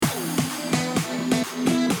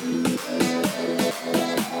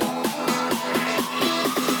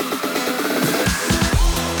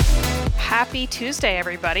Happy Tuesday,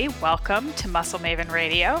 everybody. Welcome to Muscle Maven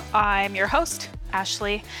Radio. I'm your host,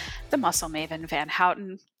 Ashley, the Muscle Maven Van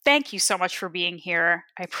Houten. Thank you so much for being here.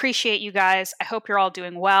 I appreciate you guys. I hope you're all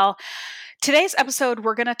doing well. Today's episode,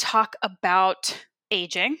 we're going to talk about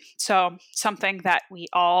aging. So something that we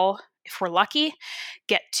all, if we're lucky,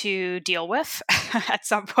 get to deal with at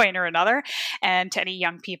some point or another. And to any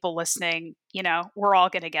young people listening, we're all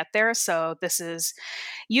going to get there. So this is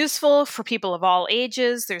useful for people of all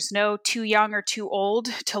ages. There's no too young or too old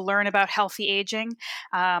to learn about healthy aging.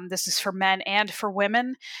 This is for men and for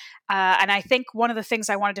women. And I think one of the things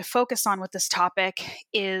I wanted to focus on with this topic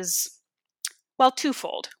is, well,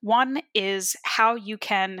 twofold. One is how you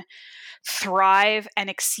can thrive and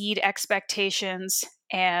exceed expectations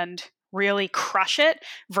and really crush it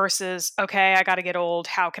versus, okay, I got to get old.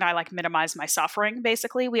 How can I minimize my suffering?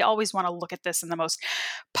 Basically, we always want to look at this in the most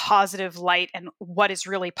positive light and what is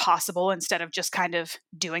really possible instead of just kind of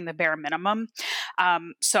doing the bare minimum.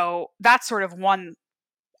 So that's sort of one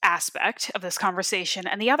aspect of this conversation.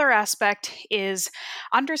 And the other aspect is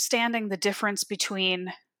understanding the difference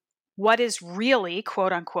between what is really,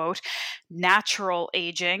 quote unquote, natural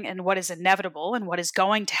aging and what is inevitable and what is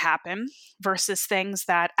going to happen versus things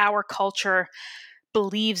that our culture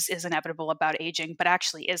believes is inevitable about aging, but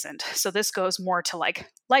actually isn't. So this goes more to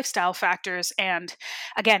lifestyle factors and,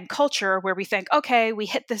 again, culture, where we think, okay, we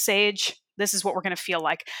hit this age, this is what we're going to feel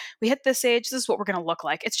like. We hit this age, this is what we're going to look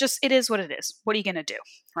like. It is what it is. What are you going to do,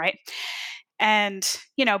 right? And,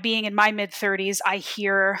 being in my mid-30s, I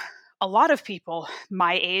hear a lot of people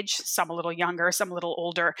my age, some a little younger, some a little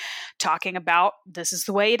older, talking about this is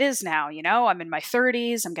the way it is now. I'm in my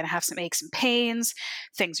 30s. I'm going to have some aches and pains.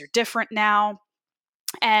 Things are different now.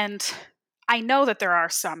 And I know that there are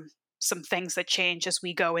some things that change as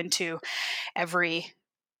we go into every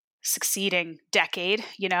succeeding decade,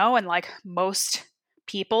 and most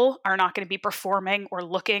people are not going to be performing or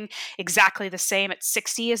looking exactly the same at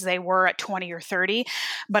 60 as they were at 20 or 30.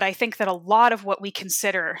 But I think that a lot of what we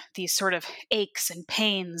consider these sort of aches and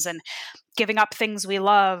pains and giving up things we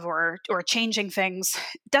love or changing things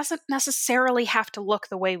doesn't necessarily have to look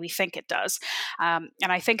the way we think it does. And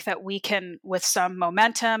I think that we can, with some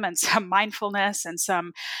momentum and some mindfulness and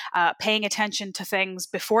some paying attention to things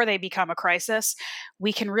before they become a crisis,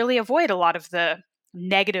 we can really avoid a lot of the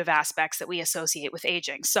negative aspects that we associate with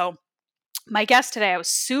aging. So my guest today, I was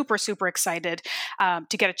super, super excited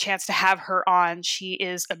to get a chance to have her on. She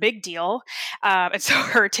is a big deal. And so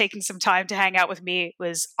her taking some time to hang out with me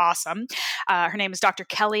was awesome. Her name is Dr.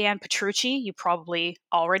 Kellyann Petrucci. You probably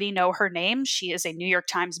already know her name. She is a New York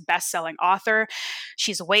Times bestselling author.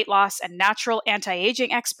 She's a weight loss and natural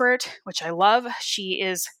anti-aging expert, which I love. She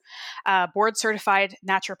is a board-certified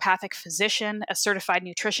naturopathic physician, a certified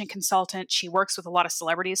nutrition consultant. She works with a lot of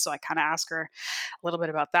celebrities, so I kind of ask her a little bit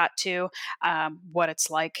about that too, what it's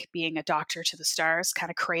like being a doctor to the stars, kind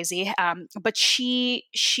of crazy. But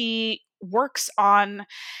she works on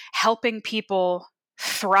helping people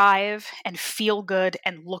thrive and feel good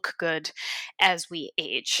and look good as we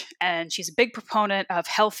age. And she's a big proponent of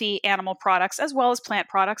healthy animal products as well as plant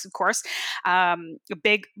products, of course. A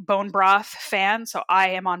big bone broth fan, so I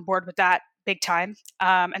am on board with that big time.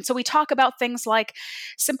 And so we talk about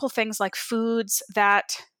simple things like foods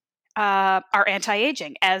that are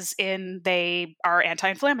anti-aging, as in they are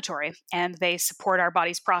anti-inflammatory and they support our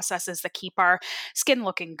body's processes that keep our skin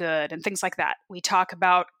looking good and things like that. We talk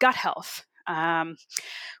about gut health.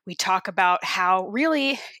 We talk about how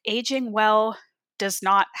really aging well does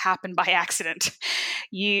not happen by accident.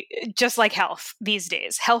 Just like health these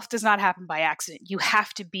days, health does not happen by accident. You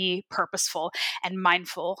have to be purposeful and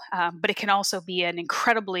mindful, but it can also be an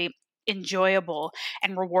incredibly enjoyable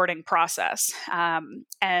and rewarding process.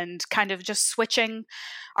 And kind of just switching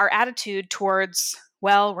our attitude towards,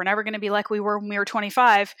 well, we're never going to be like we were when we were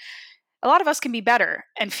 25. A lot of us can be better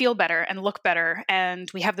and feel better and look better, and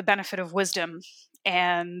we have the benefit of wisdom.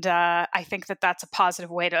 And I think that that's a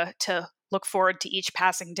positive way to look forward to each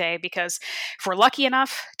passing day, because if we're lucky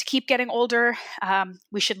enough to keep getting older,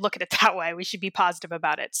 we should look at it that way. We should be positive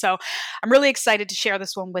about it. So I'm really excited to share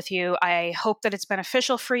this one with you. I hope that it's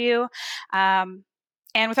beneficial for you. And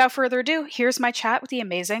without further ado, here's my chat with the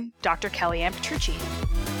amazing Dr. Kellyann Petrucci.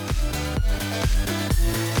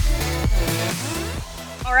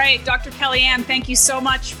 All right, Dr. Kellyann, thank you so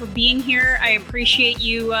much for being here. I appreciate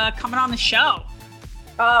you coming on the show.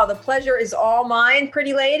 Oh, the pleasure is all mine,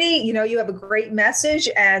 pretty lady. You have a great message,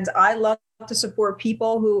 and I love to support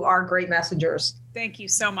people who are great messengers. Thank you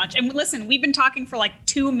so much. And listen, we've been talking for like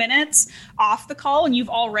 2 minutes off the call, and you've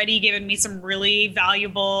already given me some really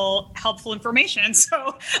valuable, helpful information.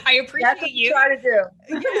 So I appreciate That's what you. We try to do.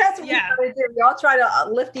 That's what we try to do. We all try to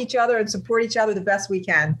lift each other and support each other the best we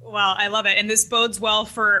can. Well, I love it. And this bodes well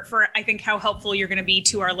for I think how helpful you're going to be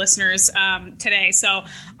to our listeners today. So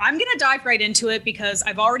I'm going to dive right into it because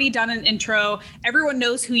I've already done an intro. Everyone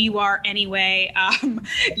knows who you are anyway.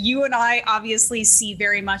 You and I obviously see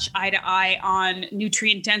very much eye to eye on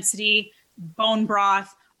nutrient density, bone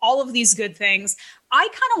broth, all of these good things. I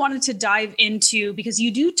kind of wanted to dive into, because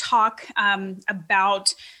you do talk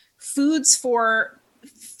about foods for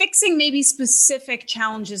fixing maybe specific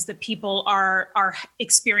challenges that people are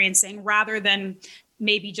experiencing, rather than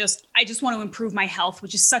maybe I just want to improve my health,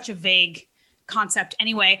 which is such a vague concept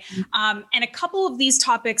anyway. And a couple of these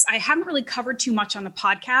topics I haven't really covered too much on the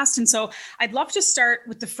podcast. And so I'd love to start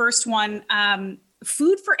with the first one,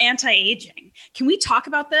 food for anti-aging. Can we talk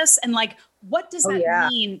about this? And like, what does that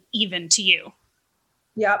mean even to you?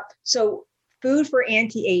 Yep. So food for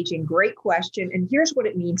anti-aging, great question. And here's what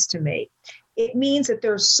it means to me. It means that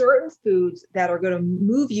there's certain foods that are going to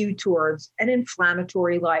move you towards an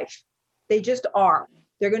inflammatory life. They just are.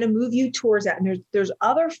 They're going to move you towards that. And there's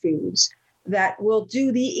other foods that will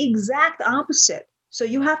do the exact opposite. So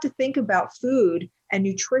you have to think about food and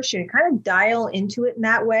nutrition, kind of dial into it in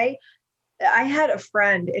that way. I had a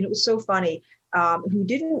friend, and it was so funny, who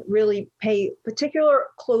didn't really pay particular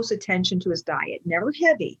close attention to his diet, never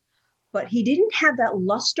heavy, but he didn't have that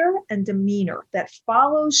luster and demeanor that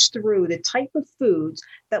follows through the type of foods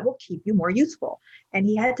that will keep you more youthful. And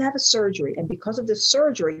he had to have a surgery. And because of the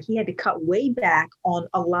surgery, he had to cut way back on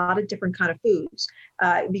a lot of different kind of foods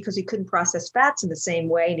because he couldn't process fats in the same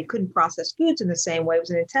way, and he couldn't process foods in the same way. It was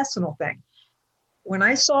an intestinal thing. When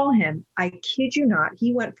I saw him, I kid you not,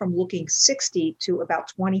 he went from looking 60 to about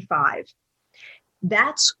 25.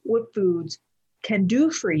 That's what foods can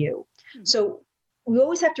do for you. So we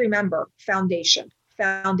always have to remember foundational,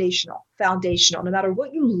 no matter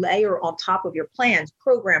what you layer on top of your plans,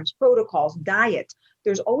 programs, protocols, diet,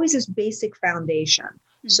 there's always this basic foundation.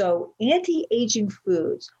 So anti-aging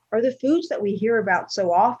foods are the foods that we hear about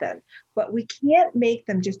so often, but we can't make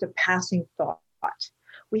them just a passing thought.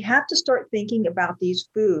 We have to start thinking about these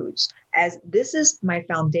foods as this is my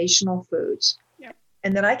foundational foods.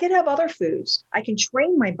 And then I can have other foods. I can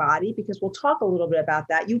train my body, because we'll talk a little bit about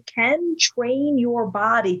that. You can train your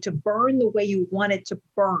body to burn the way you want it to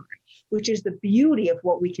burn, which is the beauty of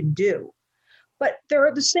what we can do. But there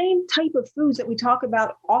are the same type of foods that we talk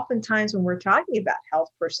about oftentimes when we're talking about health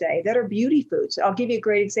per se, that are beauty foods. I'll give you a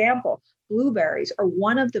great example. Blueberries are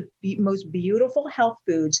one of the most beautiful health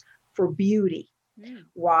foods for beauty.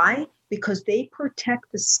 Why? Because they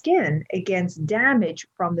protect the skin against damage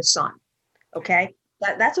from the sun. Okay?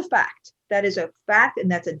 That's a fact. That is a fact, and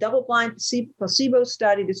that's a double-blind placebo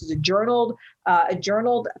study. This is a journaled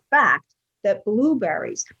fact that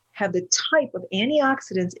blueberries have the type of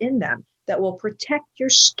antioxidants in them that will protect your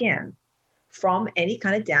skin from any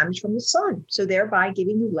kind of damage from the sun, so thereby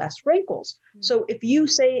giving you less wrinkles. So if you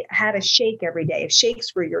say had a shake every day, if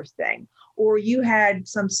shakes were your thing, or you had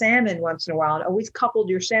some salmon once in a while and always coupled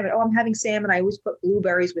your salmon, I'm having salmon, I always put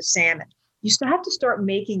blueberries with salmon. You still have to start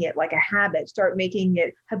making it like a habit, start making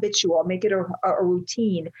it habitual, make it a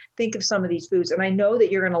routine. Think of some of these foods. And I know that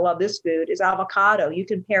you're going to love this food is avocado. You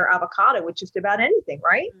can pair avocado with just about anything,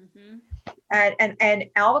 right? And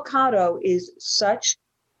avocado is such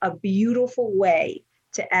a beautiful way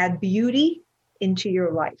to add beauty into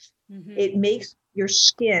your life. It makes your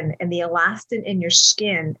skin and the elastin in your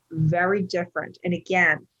skin very different. And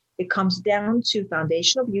again, it comes down to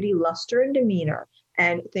foundational beauty, luster, and demeanor.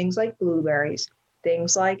 And things like blueberries,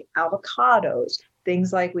 things like avocados,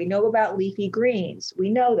 things like we know about leafy greens. We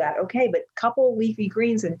know that, okay, but couple leafy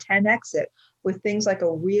greens and 10x it with things like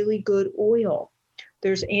a really good oil.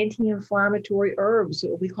 There's anti-inflammatory herbs.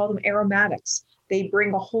 We call them aromatics. They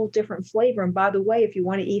bring a whole different flavor. And by the way, if you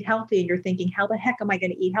want to eat healthy and you're thinking, how the heck am I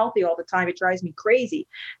going to eat healthy all the time? It drives me crazy.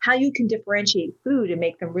 How you can differentiate food and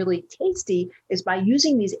make them really tasty is by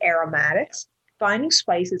using these aromatics, finding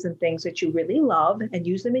spices and things that you really love and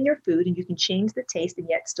use them in your food, and you can change the taste and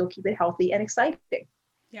yet still keep it healthy and exciting.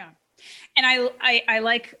 Yeah. And I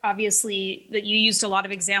like, obviously, that you used a lot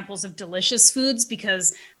of examples of delicious foods,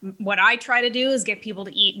 because what I try to do is get people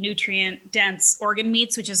to eat nutrient dense organ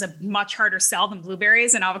meats, which is a much harder sell than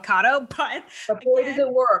blueberries and avocado. But boy, does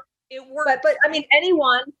it work. It works. But I mean,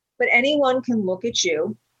 anyone can look at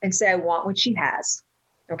you and say, I want what she has.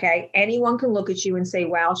 Okay. Anyone can look at you and say,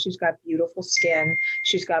 wow, she's got beautiful skin.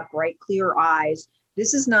 She's got bright, clear eyes.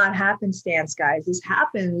 This is not happenstance, guys. This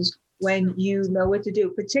happens when you know what to do,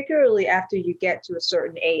 particularly after you get to a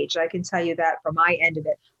certain age. I can tell you that from my end of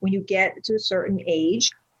it. When you get to a certain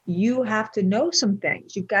age, you have to know some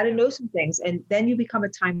things. You've got to know some things, and then you become a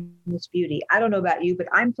timeless beauty. I don't know about you, but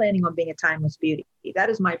I'm planning on being a timeless beauty. That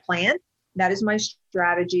is my plan. That is my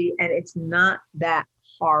strategy, and it's not that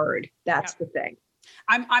hard. That's the thing.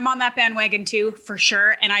 I'm on that bandwagon too, for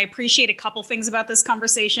sure. And I appreciate a couple things about this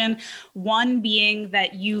conversation. One being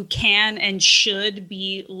that you can and should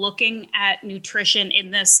be looking at nutrition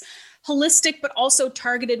in this holistic, but also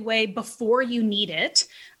targeted way before you need it.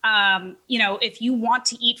 If you want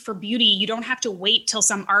to eat for beauty, you don't have to wait till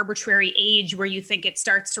some arbitrary age where you think it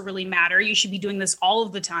starts to really matter. You should be doing this all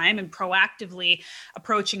of the time and proactively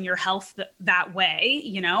approaching your health that way,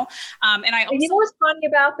 And I also, you know what's funny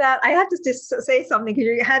about that? I have to just say something because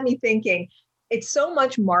you had me thinking. It's so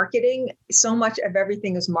much marketing. So much of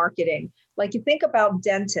everything is marketing. Like you think about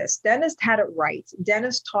dentists. Dentists had it right.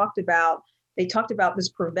 Dentists talked about this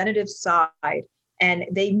preventative side. And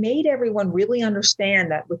they made everyone really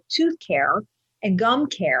understand that with tooth care and gum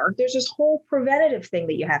care, there's this whole preventative thing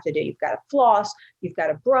that you have to do. You've got to floss, you've got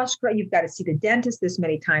to brush, you've got to see the dentist this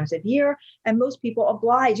many times a year. And most people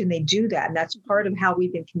oblige and they do that. And that's part of how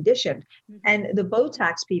we've been conditioned. And the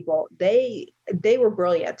Botox people, they were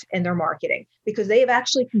brilliant in their marketing because they have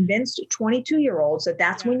actually convinced 22-year-olds that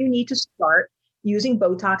that's when you need to start using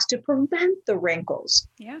Botox to prevent the wrinkles,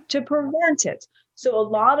 to prevent it. So a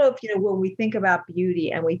lot of, when we think about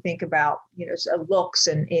beauty and we think about, looks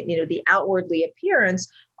and, the outwardly appearance,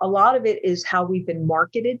 a lot of it is how we've been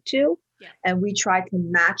marketed to. And we try to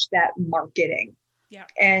match that marketing.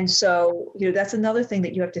 And so, that's another thing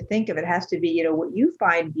that you have to think of. It has to be, what you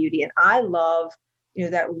find beauty. And I love,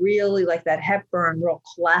 that really like that Hepburn, real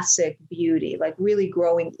classic beauty, like really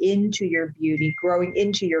growing into your beauty, growing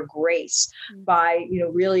into your grace by,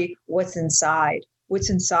 really what's inside,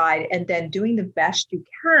 and then doing the best you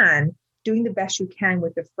can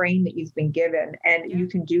with the frame that you've been given. And you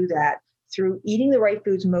can do that through eating the right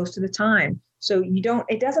foods most of the time. So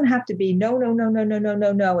it doesn't have to be no,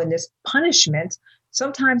 and this punishment.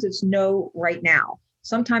 Sometimes it's no right now.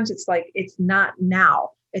 Sometimes it's like, it's not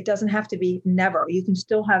now. It doesn't have to be never. You can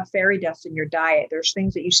still have fairy dust in your diet. There's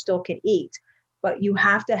things that you still can eat, but you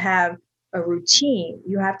have to have a routine.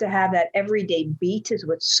 You have to have that everyday beat is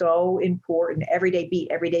what's so important. Everyday beat,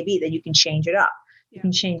 then you can change it up. You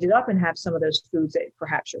can change it up and have some of those foods that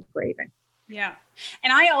perhaps you're craving. Yeah.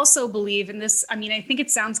 And I also believe in this. I mean, I think it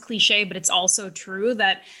sounds cliche, but it's also true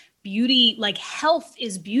that beauty, like health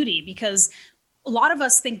is beauty, because a lot of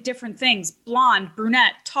us think different things. Blonde,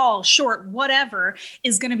 brunette, tall, short, whatever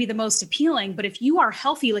is going to be the most appealing. But if you are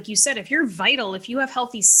healthy, like you said, if you're vital, if you have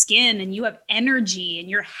healthy skin and you have energy and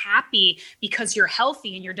you're happy because you're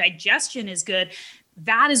healthy and your digestion is good,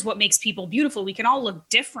 that is what makes people beautiful. We can all look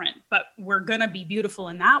different, but we're going to be beautiful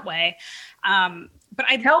in that way. Health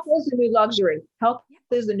is the new luxury. Health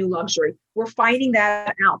is the new luxury. We're finding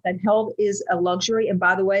that out, that health is a luxury. And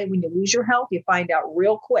by the way, when you lose your health, you find out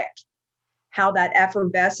real quick how that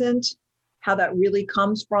effervescent, how that really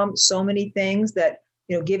comes from so many things that,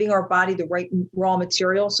 giving our body the right raw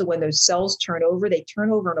material. So when those cells turn over, they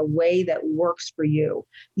turn over in a way that works for you.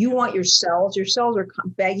 You want your cells are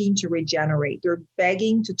begging to regenerate. They're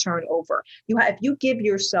begging to turn over. If you give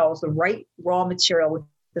your cells the right raw material within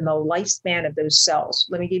the lifespan of those cells.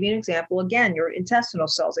 Let me give you an example. Again, your intestinal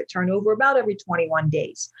cells, they turn over about every 21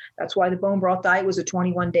 days. That's why the bone broth diet was a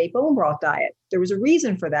 21-day bone broth diet. There was a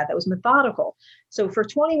reason for that. That was methodical. So for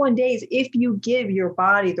 21 days, if you give your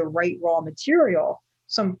body the right raw material,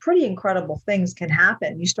 some pretty incredible things can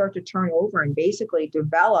happen. You start to turn over and basically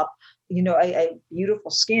develop, a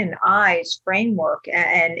beautiful skin, eyes, framework.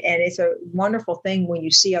 And it's a wonderful thing when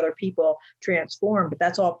you see other people transform, but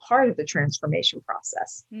that's all part of the transformation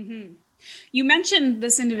process. Mm-hmm. You mentioned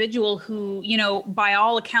this individual who, by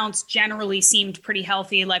all accounts, generally seemed pretty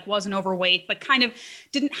healthy, like wasn't overweight, but kind of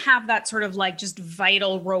didn't have that sort of like just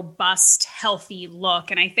vital, robust, healthy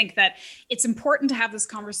look. And I think that it's important to have this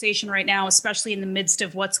conversation right now, especially in the midst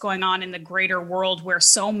of what's going on in the greater world, where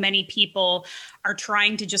so many people are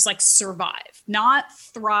trying to just like survive, not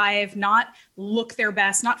thrive, not look their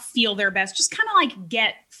best, not feel their best, just kind of like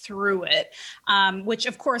get through it, which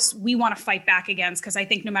of course we want to fight back against, because I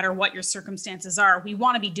think no matter what your circumstances are, we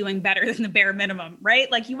want to be doing better than the bare minimum,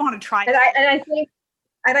 right? Like you want to try.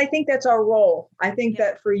 And I think that's our role. I think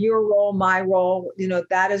that for your role, my role,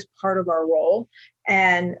 that is part of our role,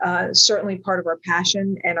 and certainly part of our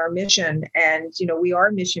passion and our mission. And we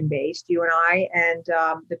are mission based, you and I, and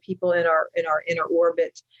the people in our inner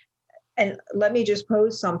orbit. And let me just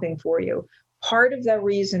pose something for you. Part of the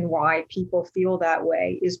reason why people feel that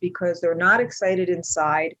way is because they're not excited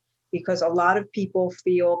inside. because a lot of people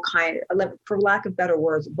feel for lack of better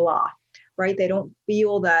words, blah, right? They don't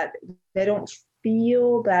feel that,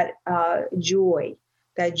 joy.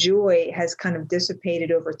 That joy has kind of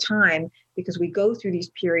dissipated over time because we go through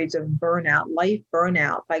these periods of burnout, life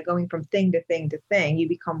burnout, by going from thing to thing to thing. You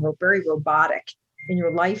become very robotic in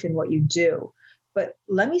your life and what you do. But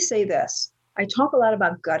let me say this. I talk a lot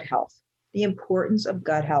about gut health, the importance of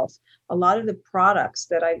gut health. A lot of the products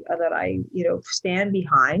that I stand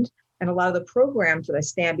behind, and a lot of the programs that I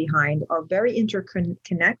stand behind, are very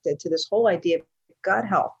interconnected to this whole idea of gut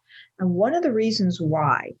health. And one of the reasons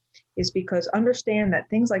why is because understand that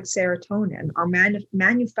things like serotonin are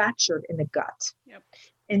manufactured in the gut. Yep.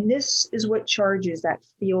 And this is what charges that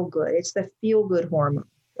feel good. It's the feel good hormone,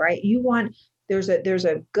 right? There's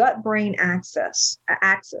a gut brain axis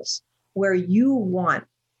where you want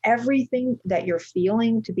everything that you're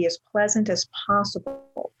feeling to be as pleasant as possible.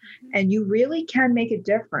 Mm-hmm. And you really can make a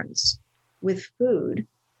difference with food.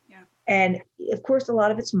 Yeah. And of course, a lot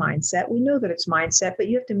of it's mindset. We know that it's mindset, but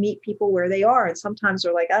you have to meet people where they are. And sometimes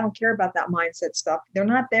they're like, I don't care about that mindset stuff. They're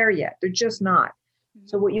not there yet. They're just not. Mm-hmm.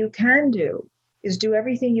 So what you can do is do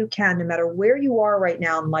everything you can, no matter where you are right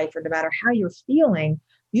now in life, or no matter how you're feeling,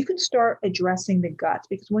 you can start addressing the guts,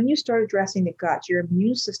 because when you start addressing the guts, your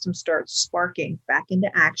immune system starts sparking back into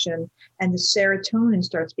action, and the serotonin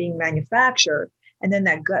starts being manufactured. And then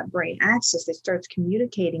that gut brain axis, it starts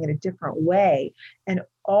communicating in a different way. And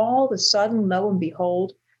all of a sudden, lo and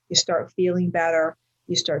behold, you start feeling better.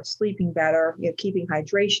 You start sleeping better, keeping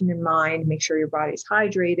hydration in mind, make sure your body's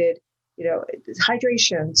hydrated,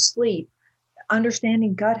 hydration, sleep,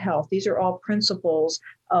 understanding gut health. These are all principles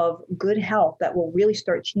of good health that will really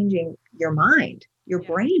start changing your mind, your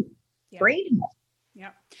brain health.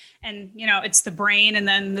 Yeah. And, it's the brain and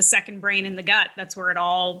then the second brain in the gut. That's where it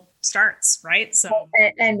all starts, right? So,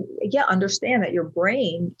 and understand that your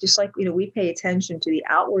brain, just like, we pay attention to the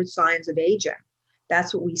outward signs of aging.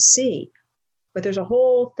 That's what we see. But there's a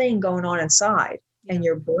whole thing going on inside, and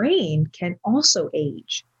your brain can also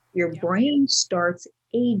age. Your brain starts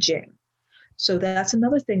aging. So that's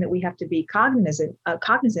another thing that we have to be cognizant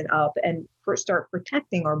of, and start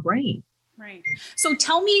protecting our brain. Right. So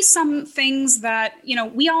tell me some things that,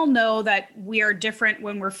 we all know that we are different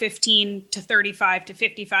when we're 15 to 35 to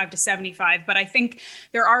 55 to 75. But I think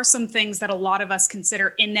there are some things that a lot of us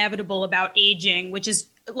consider inevitable about aging, which is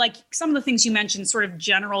like some of the things you mentioned, sort of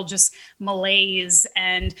general just malaise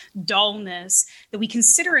and dullness that we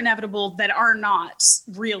consider inevitable that are not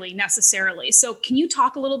really necessarily. So can you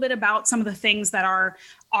talk a little bit about some of the things that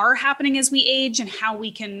are happening as we age and how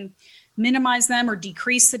we can minimize them or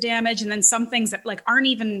decrease the damage? And then some things that aren't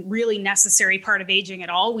even really necessary part of aging at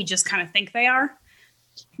all. We just kind of think they are.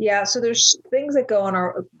 Yeah. So there's things that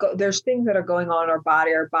there's things that are going on in our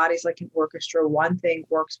body. Our body's like an orchestra. One thing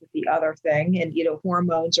works with the other thing. And,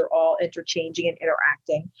 hormones are all interchanging and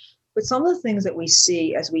interacting. But some of the things that we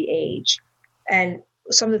see as we age, and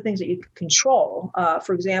some of the things that you can control,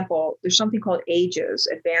 for example, there's something called AGEs,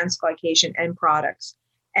 advanced glycation end products.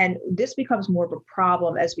 And this becomes more of a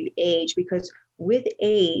problem as we age, because with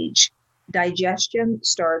age, digestion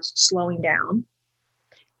starts slowing down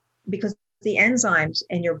because the enzymes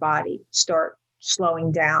in your body start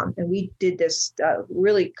slowing down. And we did this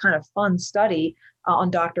really kind of fun study I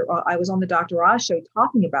was on the Dr. Oz show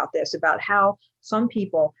talking about this, about how some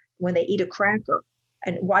people, when they eat a cracker,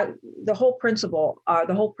 and why the whole premise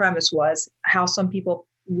was how some people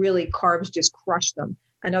really carbs just crush them,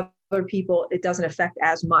 and other people it doesn't affect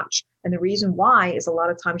as much. And the reason why is a lot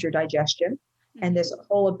of times your digestion and this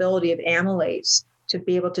whole ability of amylase to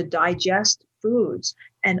be able to digest foods,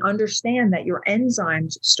 and understand that your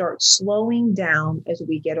enzymes start slowing down as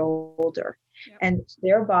we get older. Yep. And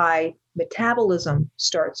thereby metabolism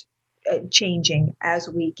starts changing as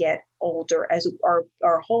we get older, as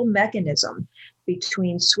our whole mechanism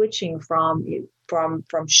between switching from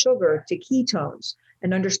sugar to ketones,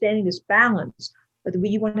 and understanding this balance. But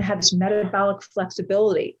you want to have this metabolic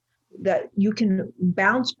flexibility that you can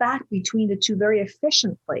bounce back between the two very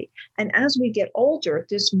efficiently. And as we get older,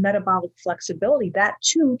 this metabolic flexibility, that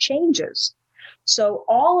too changes. So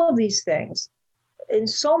all of these things, and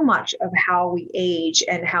so much of how we age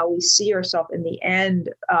and how we see ourselves in the end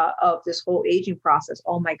of this whole aging process,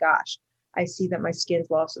 oh my gosh, I see that my skin's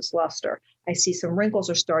lost its luster. I see some wrinkles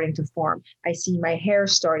are starting to form. I see my hair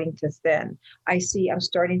starting to thin. I see I'm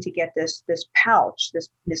starting to get this pouch, this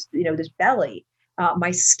belly.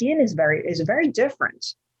 My skin is very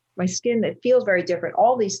different. My skin, it feels very different.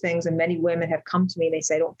 All these things, and many women have come to me. They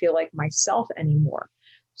say, I don't feel like myself anymore.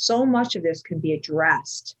 So much of this can be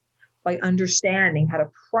addressed by understanding how to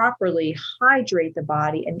properly hydrate the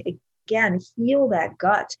body and again, heal that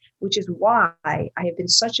gut, which is why I have been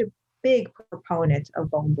such a big proponent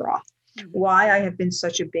of bone broth. Why I have been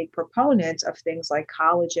such a big proponent of things like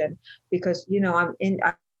collagen, because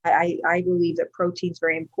I believe that protein is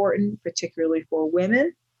very important, particularly for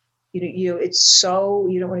women. It's so,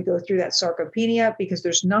 you don't want to go through that sarcopenia, because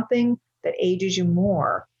there's nothing that ages you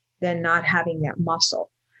more than not having that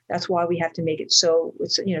muscle. That's why we have to make it so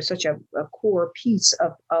it's, such a core piece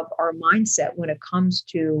of our mindset when it comes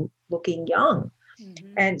to looking young.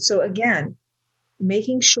 And so again,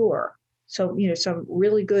 making sure, so, some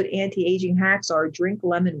really good anti-aging hacks are drink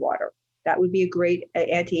lemon water. That would be a great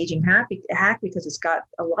anti-aging hack because it's got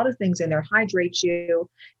a lot of things in there, hydrates you,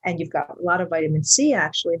 and you've got a lot of vitamin C,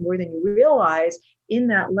 actually, more than you realize. In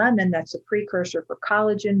that lemon, that's a precursor for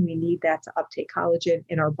collagen. We need that to uptake collagen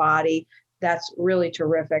in our body. That's really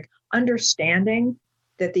terrific. Understanding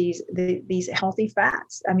that these healthy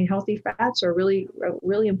fats, healthy fats are really a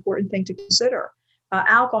really important thing to consider.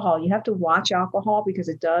 Alcohol, you have to watch alcohol because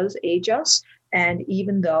it does age us. And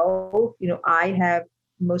even though, I have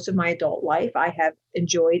most of my adult life, I have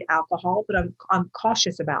enjoyed alcohol, but I'm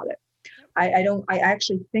cautious about it. I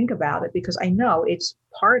actually think about it because I know it's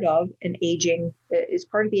part of it's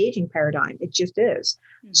part of the aging paradigm. It just is.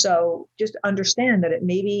 So just understand that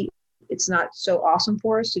it's not so awesome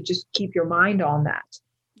for us, to just keep your mind on that.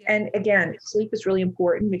 And again, sleep is really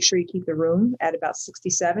important. Make sure you keep the room at about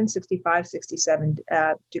 65, 67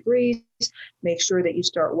 degrees. Make sure that you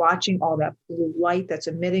start watching all that blue light that's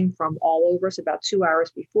emitting from all over us about 2 hours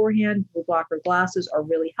beforehand. Blue blocker glasses are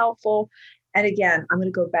really helpful. And again, I'm going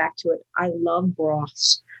to go back to it. I love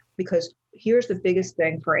broths because here's the biggest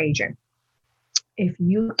thing for aging. If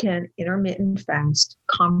you can intermittent fast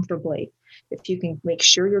comfortably, if you can make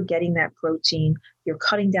sure you're getting that protein, you're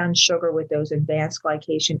cutting down sugar with those advanced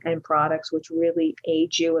glycation end products, which really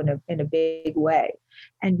aid you in a big way.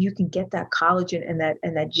 And you can get that collagen and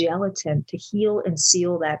that gelatin to heal and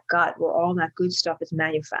seal that gut where all that good stuff is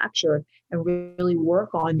manufactured, and really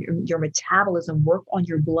work on your metabolism, work on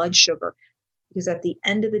your blood sugar. Because at the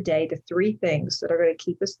end of the day, the three things that are going to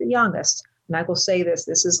keep us the youngest, and I will say this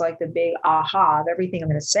is like the big aha of everything I'm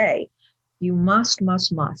going to say, you must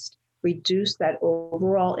reduce that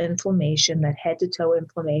overall inflammation, that head to toe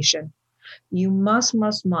inflammation. You must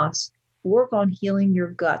work on healing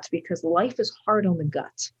your gut, because life is hard on the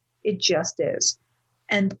gut. It just is.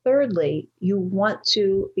 And thirdly, you want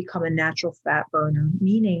to become a natural fat burner,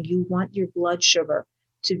 meaning you want your blood sugar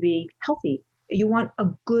to be healthy. You want a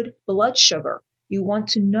good blood sugar. You want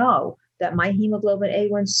to know that my hemoglobin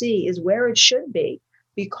A1C is where it should be,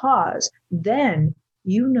 because then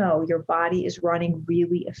your body is running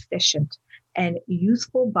really efficient. And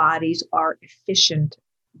youthful bodies are efficient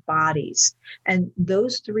bodies. And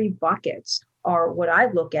those three buckets are what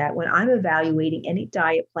I look at when I'm evaluating any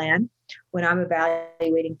diet plan, when I'm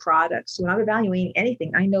evaluating products, when I'm evaluating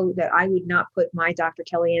anything. I know that I would not put my Dr.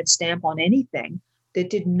 Kellyann stamp on anything that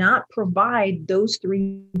did not provide those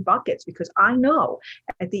three buckets, because I know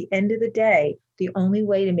at the end of the day, the only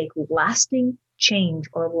way to make lasting change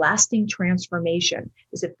or lasting transformation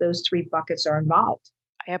is if those three buckets are involved.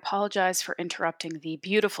 I apologize for interrupting the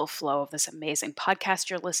beautiful flow of this amazing podcast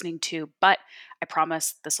you're listening to, but I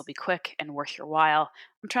promise this will be quick and worth your while.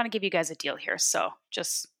 I'm trying to give you guys a deal here, so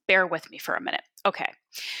just bear with me for a minute. Okay.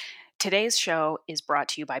 Today's show is brought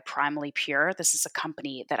to you by Primally Pure. This is a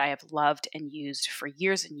company that I have loved and used for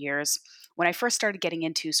years and years. When I first started getting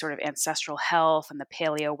into sort of ancestral health and the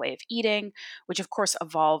paleo way of eating, which of course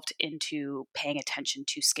evolved into paying attention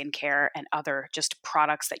to skincare and other just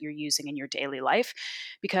products that you're using in your daily life.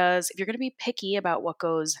 Because if you're going to be picky about what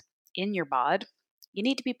goes in your bod, you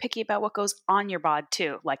need to be picky about what goes on your bod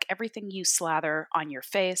too. Like everything you slather on your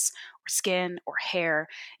face or skin or hair,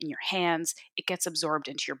 in your hands, it gets absorbed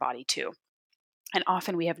into your body too. And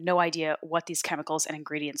often we have no idea what these chemicals and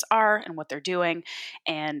ingredients are and what they're doing.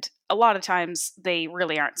 And a lot of times they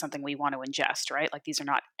really aren't something we want to ingest, right? Like these are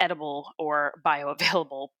not edible or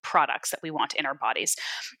bioavailable products that we want in our bodies.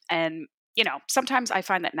 And sometimes I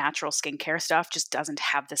find that natural skincare stuff just doesn't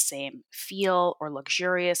have the same feel or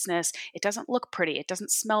luxuriousness. It doesn't look pretty. It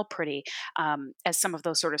doesn't smell pretty as some of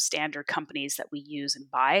those sort of standard companies that we use and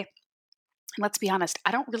buy. And let's be honest,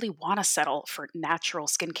 I don't really want to settle for natural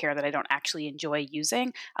skincare that I don't actually enjoy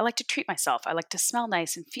using. I like to treat myself. I like to smell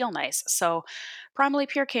nice and feel nice. So Primally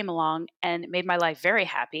Pure came along and made my life very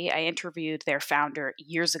happy. I interviewed their founder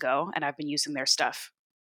years ago, and I've been using their stuff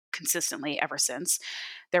consistently ever since.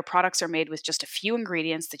 Their products are made with just a few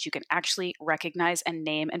ingredients that you can actually recognize and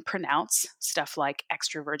name and pronounce, stuff like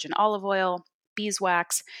extra virgin olive oil,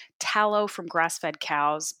 beeswax, tallow from grass-fed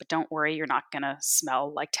cows, but don't worry, you're not going to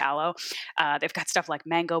smell like tallow. They've got stuff like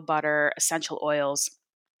mango butter, essential oils.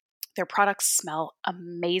 Their products smell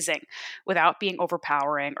amazing without being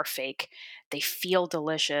overpowering or fake. They feel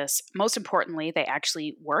delicious. Most importantly, they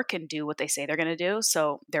actually work and do what they say they're going to do.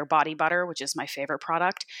 So, their body butter, which is my favorite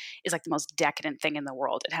product, is like the most decadent thing in the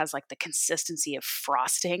world. It has like the consistency of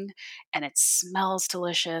frosting and it smells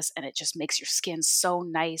delicious and it just makes your skin so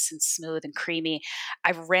nice and smooth and creamy.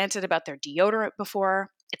 I've ranted about their deodorant before.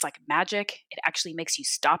 It's like magic. It actually makes you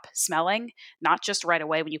stop smelling, not just right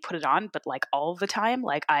away when you put it on, but like all the time.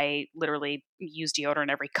 Like I literally use deodorant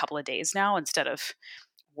every couple of days now instead of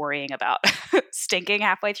worrying about stinking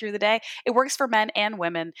halfway through the day. It works for men and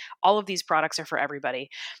women. All of these products are for everybody.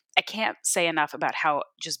 I can't say enough about how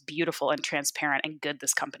just beautiful and transparent and good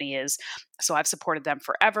this company is. So I've supported them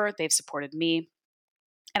forever. They've supported me.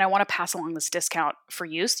 And I want to pass along this discount for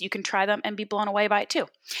you so you can try them and be blown away by it too.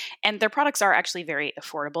 And their products are actually very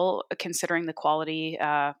affordable considering the quality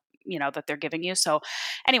that they're giving you. So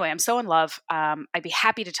anyway, I'm so in love. I'd be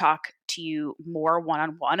happy to talk to you more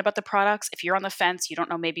one-on-one about the products. If you're on the fence, you don't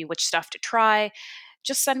know maybe which stuff to try,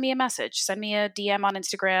 just send me a message, send me a DM on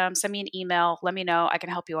Instagram, send me an email, let me know. I can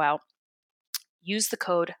help you out. Use the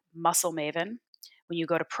code MuscleMaven when you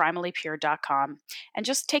go to primallypure.com and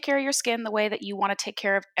just take care of your skin the way that you want to take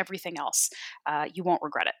care of everything else. You won't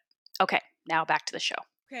regret it. Okay, now back to the show.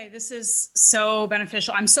 Okay, this is so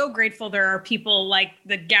beneficial. I'm so grateful there are people like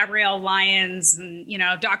the Gabrielle Lyons and,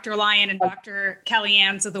 Dr. Lyon and Dr.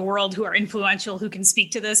 Kellyanns of the world who are influential, who can speak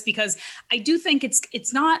to this, because I do think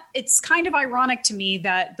it's kind of ironic to me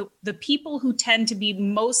that the people who tend to be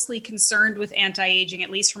mostly concerned with anti-aging, at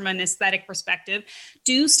least from an aesthetic perspective,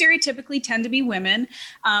 do stereotypically tend to be women.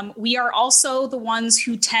 We are also the ones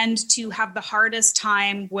who tend to have the hardest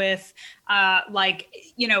time with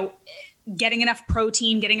getting enough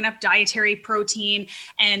protein, getting enough dietary protein,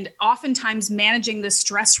 and oftentimes managing the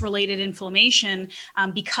stress-related inflammation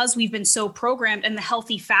because we've been so programmed, and the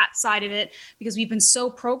healthy fat side of it, because we've been so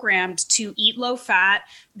programmed to eat low fat,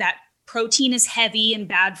 that protein is heavy and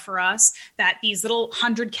bad for us, that these little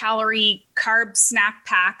 100-calorie carb snack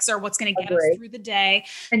packs are what's going to get us through the day.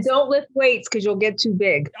 And don't lift weights because you'll get too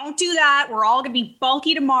big. Don't do that. We're all going to be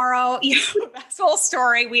bulky tomorrow. That's the whole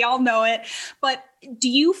story. We all know it. But do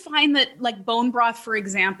you find that like bone broth, for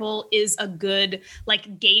example, is a good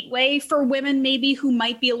like gateway for women maybe who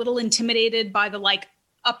might be a little intimidated by the like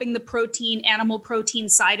upping the protein, animal protein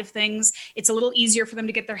side of things? It's a little easier for them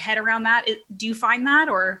to get their head around that. Do you find that,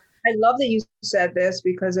 or? I love that you said this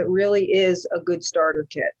because it really is a good starter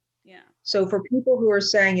kit. Yeah. So for people who are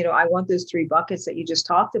saying, I want those 3 buckets that you just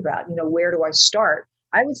talked about, where do I start?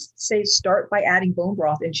 I would say start by adding bone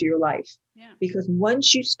broth into your life. Yeah. Because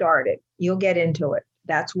once you start it, you'll get into it.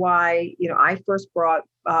 That's why, I first brought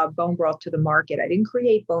bone broth to the market. I didn't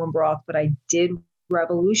create bone broth, but I did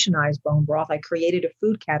revolutionize bone broth. I created a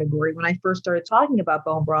food category. When I first started talking about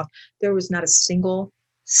bone broth, there was not a single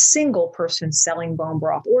person selling bone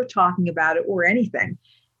broth or talking about it or anything.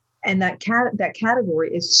 And that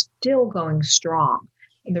category is still going strong.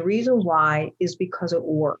 And the reason why is because it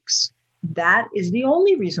works. That is the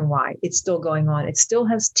only reason why it's still going on. It still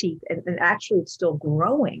has teeth and actually it's still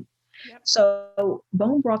growing. Yep. So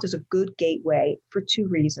bone broth is a good gateway for 2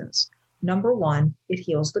 reasons. Number 1, it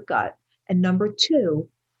heals the gut. And number 2,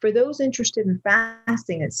 for those interested in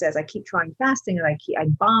fasting, it says, I keep trying fasting and I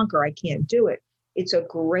bonk or I can't do it. It's a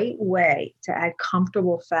great way to add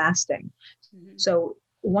comfortable fasting. Mm-hmm. So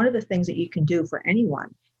one of the things that you can do for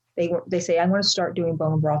anyone, they say, I want to start doing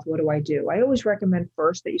bone broth. What do? I always recommend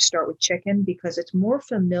first that you start with chicken because it's more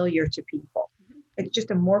familiar to people. Mm-hmm. It's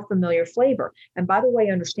just a more familiar flavor. And by the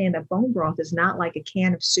way, understand that bone broth is not like a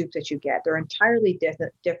can of soup that you get. They're entirely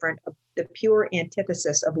different, the pure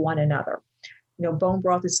antithesis of one another. Bone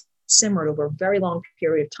broth is simmered over a very long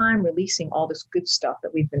period of time, releasing all this good stuff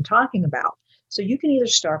that we've been talking about. So you can either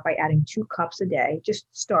start by adding 2 cups a day, just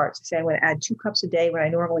start. Say, I want to add 2 cups a day when I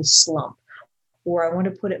normally slump, or I want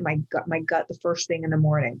to put it in my gut the first thing in the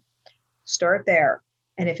morning. Start there.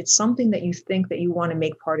 And if it's something that you think that you want to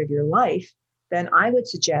make part of your life, then I would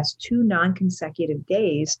suggest 2 non-consecutive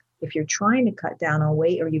days. If you're trying to cut down on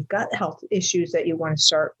weight or you've got health issues that you want to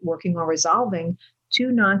start working on resolving,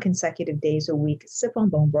 2 non-consecutive days a week, sip on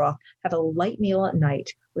bone broth, have a light meal at night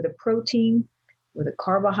with a protein, with a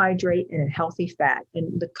carbohydrate and a healthy fat.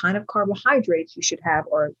 And the kind of carbohydrates you should have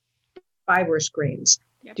are fibrous greens.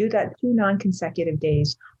 Yep. Do that 2 non-consecutive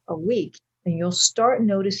days a week, and you'll start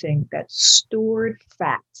noticing that stored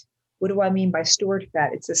fat. What do I mean by stored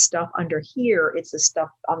fat? It's the stuff under here. It's the stuff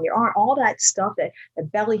on your arm, all that stuff, that the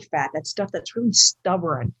belly fat, that stuff that's really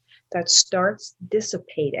stubborn, that starts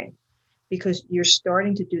dissipating because you're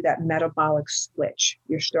starting to do that metabolic switch.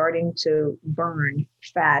 You're starting to burn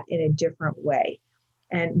fat in a different way.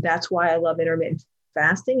 And that's why I love intermittent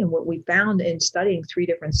fasting. And what we found in studying 3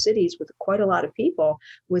 different cities with quite a lot of people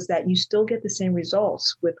was that you still get the same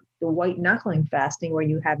results with the white knuckling fasting where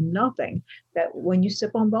you have nothing that when you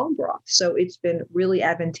sip on bone broth. So it's been really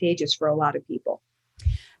advantageous for a lot of people.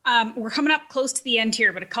 We're coming up close to the end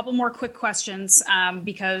here, but a couple more quick questions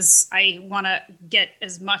because I want to get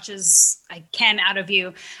as much as I can out of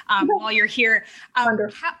you while you're here.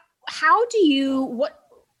 How do you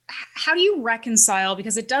reconcile,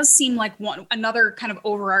 because it does seem like another kind of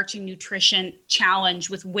overarching nutrition challenge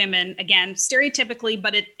with women, again, stereotypically,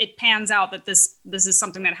 but it pans out that this is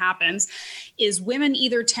something that happens, is women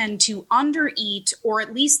either tend to undereat or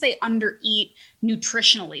at least they undereat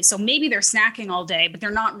nutritionally. So maybe they're snacking all day, but they're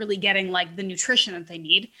not really getting like the nutrition that they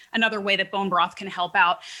need. Another way that bone broth can help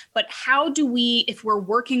out. But how do we, if we're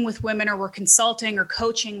working with women or we're consulting or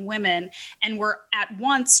coaching women and we're at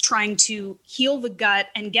once trying to heal the gut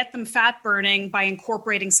and get them fat burning by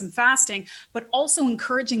incorporating some fasting, but also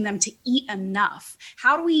encouraging them to eat enough?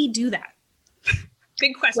 How do we do that?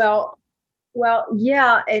 Big question. Well,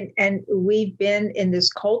 yeah. And we've been in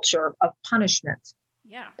this culture of punishment.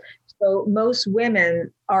 Yeah. So most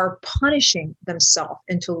women are punishing themselves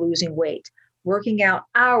into losing weight, working out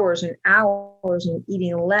hours and hours and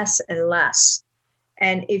eating less and less.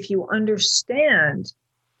 And if you understand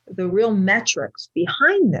the real metrics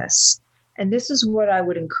behind this, and this is what I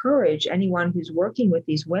would encourage anyone who's working with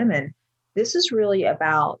these women, this is really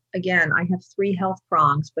about, again, I have 3 health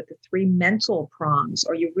prongs, but the 3 mental prongs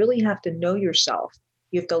are you really have to know yourself,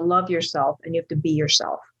 you have to love yourself, and you have to be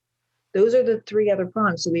yourself. Those are the 3 other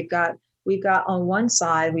prongs. So we've got on one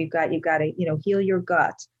side, you've got to, heal your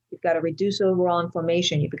gut. You've got to reduce overall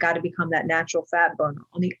inflammation. You've got to become that natural fat burner.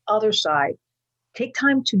 On the other side, take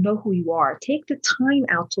time to know who you are. Take the time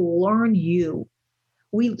out to learn you.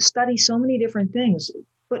 We study so many different things,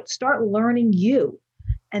 but start learning you.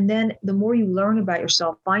 And then the more you learn about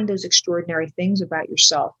yourself, find those extraordinary things about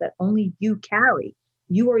yourself that only you carry.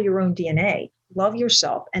 You are your own DNA. Love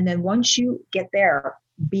yourself. And then once you get there,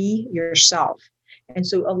 be yourself. And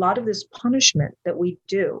so a lot of this punishment that we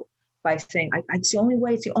do by saying, it's the only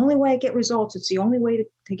way I get results. It's the only way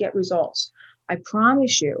to get results. I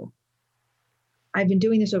promise you, I've been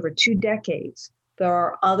doing this over 2 decades. There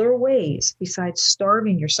are other ways besides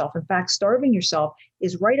starving yourself. In fact, starving yourself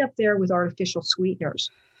is right up there with artificial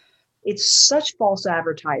sweeteners. It's such false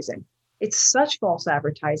advertising.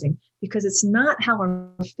 Because it's not how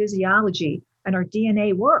our physiology and our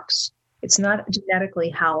DNA works. It's not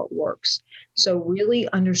genetically how it works. So really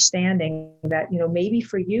understanding that, maybe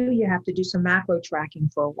for you, you have to do some macro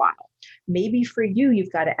tracking for a while. Maybe for you,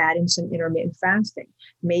 you've got to add in some intermittent fasting.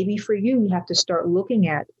 Maybe for you, you have to start looking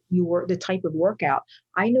at the type of workout.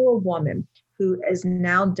 I know a woman who is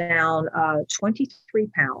now down 23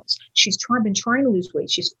 pounds. She's been trying to lose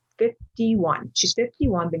weight. She's 51. She's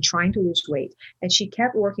 51, been trying to lose weight. And she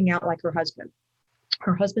kept working out like her husband.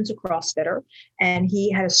 Her husband's a CrossFitter, and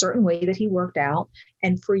he had a certain way that he worked out.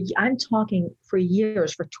 And I'm talking for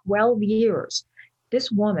years, for 12 years, this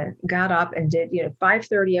woman got up and did,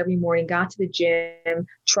 5:30 every morning, got to the gym,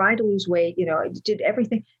 tried to lose weight, did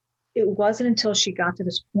everything. It wasn't until she got to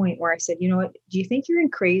this point where I said, you know what, do you think you're in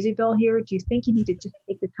Crazyville here? Do you think you need to just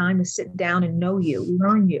take the time to sit down and know you,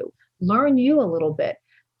 learn you a little bit?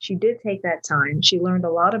 She did take that time. She learned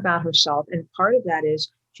a lot about herself. And part of that is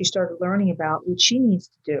she started learning about what she needs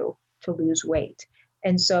to do to lose weight.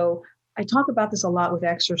 And so I talk about this a lot with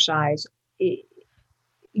exercise.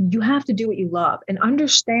 You have to do what you love, and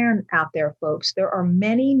understand out there, folks, there are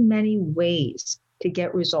many, many ways to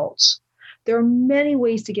get results. There are many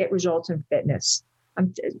ways to get results in fitness.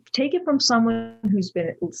 Take it from someone who's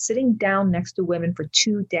been sitting down next to women for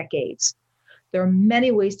 2 decades. There are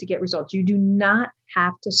many ways to get results. You do not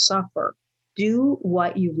have to suffer. Do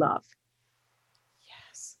what you love.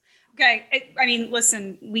 Okay.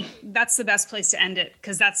 Listen, that's the best place to end it,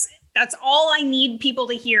 because that's all I need people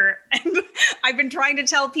to hear. And I've been trying to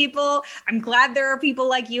tell people, I'm glad there are people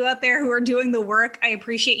like you out there who are doing the work. I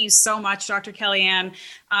appreciate you so much, Dr. Kellyann.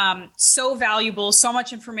 So valuable, so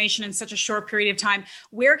much information in such a short period of time.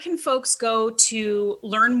 Where can folks go to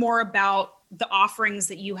learn more about the offerings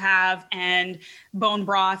that you have and bone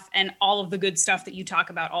broth and all of the good stuff that you talk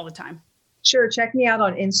about all the time? Sure. Check me out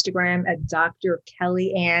on Instagram at Dr.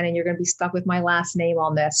 Kellyann, and you're going to be stuck with my last name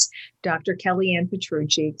on this, Dr. Kellyann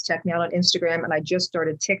Petrucci. Check me out on Instagram, and I just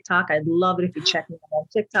started TikTok. I'd love it if you check me out on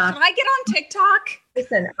TikTok. Can I get on TikTok?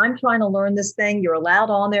 Listen, I'm trying to learn this thing. You're allowed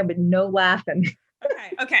on there, but no laughing.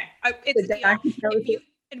 Okay. It's a deal.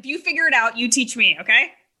 And if you figure it out, you teach me,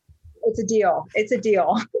 okay? It's a deal. It's a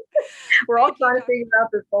deal. We're all trying to figure out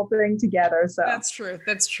this whole thing together. So that's true.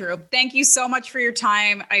 That's true. Thank you so much for your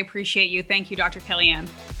time. I appreciate you. Thank you, Dr. Kellyann.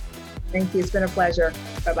 Thank you. It's been a pleasure.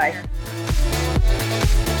 Bye-bye.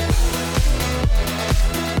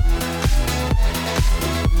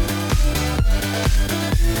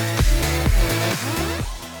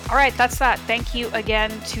 All right, that's that. Thank you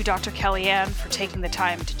again to Dr. Kellyann for taking the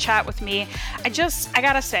time to chat with me. I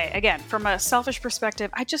gotta say, again, from a selfish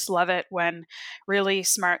perspective, I just love it when really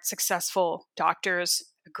smart, successful doctors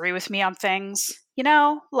agree with me on things,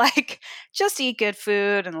 like just eat good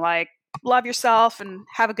food and like love yourself and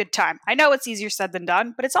have a good time. I know it's easier said than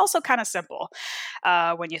done, but it's also kind of simple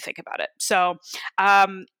when you think about it. So,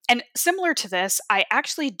 and similar to this, I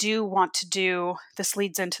actually do want to do, this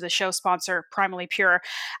leads into the show sponsor, Primally Pure.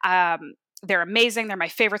 They're amazing. They're my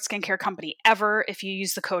favorite skincare company ever. If you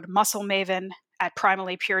use the code MuscleMaven at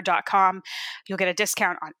primallypure.com, you'll get a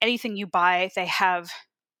discount on anything you buy. They have,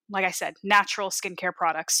 like I said, natural skincare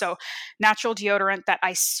products. So natural deodorant that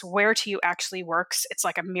I swear to you actually works. It's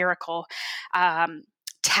like a miracle.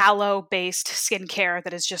 Tallow-based skincare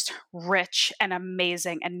that is just rich and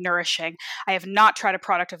amazing and nourishing. I have not tried a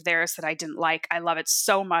product of theirs that I didn't like. I love it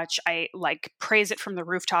so much. I praise it from the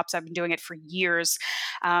rooftops. I've been doing it for years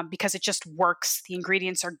because it just works. The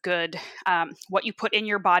ingredients are good. What you put in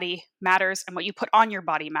your body matters, and what you put on your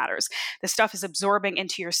body matters. This stuff is absorbing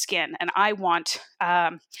into your skin, and I want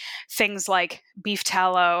things like beef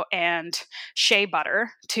tallow and shea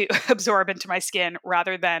butter to absorb into my skin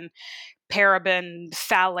rather than paraben,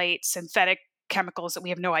 phthalate, synthetic chemicals that we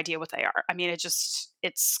have no idea what they are. I mean,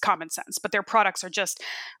 it's common sense, but their products are just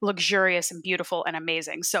luxurious and beautiful and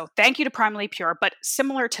amazing. So thank you to Primally Pure. But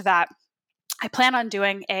similar to that, I plan on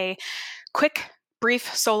doing a quick,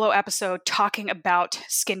 brief solo episode talking about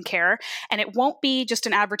skincare. And it won't be just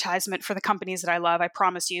an advertisement for the companies that I love. I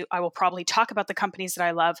promise you, I will probably talk about the companies that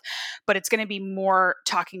I love, but it's going to be more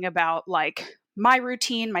talking about like my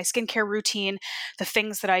routine, my skincare routine, the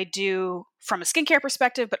things that I do from a skincare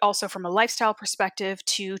perspective, but also from a lifestyle perspective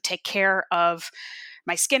to take care of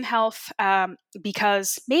my skin health,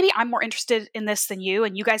 because maybe I'm more interested in this than you,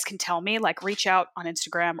 and you guys can tell me, like reach out on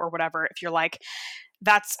Instagram or whatever if you're like,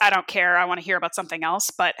 I don't care, I want to hear about something else.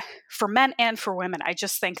 But for men and for women, I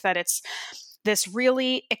just think that it's this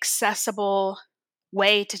really accessible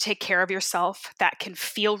way to take care of yourself that can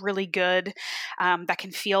feel really good, that can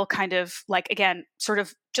feel kind of like, again, sort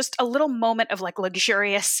of just a little moment of like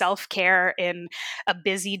luxurious self-care in a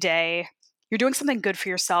busy day. You're doing something good for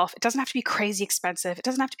yourself. It doesn't have to be crazy expensive. It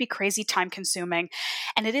doesn't have to be crazy time consuming.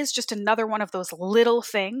 And it is just another one of those little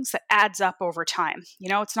things that adds up over time.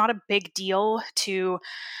 It's not a big deal to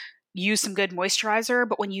use some good moisturizer,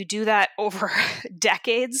 but when you do that over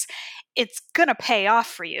decades, it's going to pay off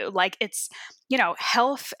for you. Like it's,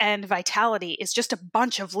 health and vitality is just a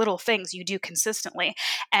bunch of little things you do consistently.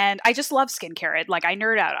 And I just love skincare. I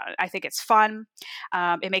nerd out on it. I think it's fun.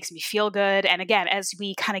 It makes me feel good. And again, as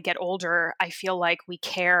we kind of get older, I feel like we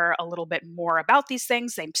care a little bit more about these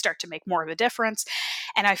things. They start to make more of a difference.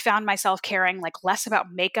 And I found myself caring less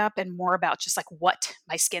about makeup and more about just what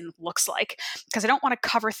my skin looks like, because I don't want to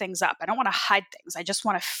cover things up. I don't want to hide things. I just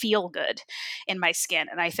want to feel good in my skin.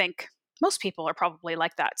 And I think most people are probably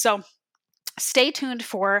like that. So stay tuned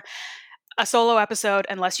for a solo episode.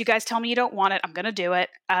 Unless you guys tell me you don't want it, I'm going to do it.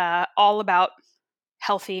 All about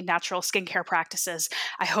healthy, natural skincare practices.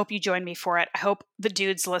 I hope you join me for it. I hope the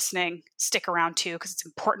dudes listening stick around too, because it's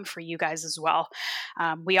important for you guys as well.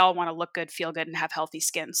 We all want to look good, feel good, and have healthy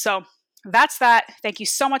skin. So that's that. Thank you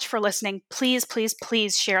so much for listening. Please, please,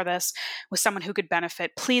 please share this with someone who could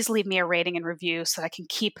benefit. Please leave me a rating and review so that I can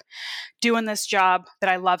keep doing this job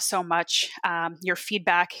that I love so much. Your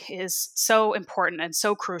feedback is so important and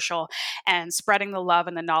so crucial, and spreading the love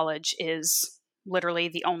and the knowledge is literally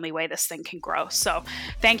the only way this thing can grow. So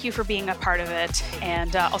thank you for being a part of it,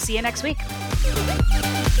 and I'll see you next week.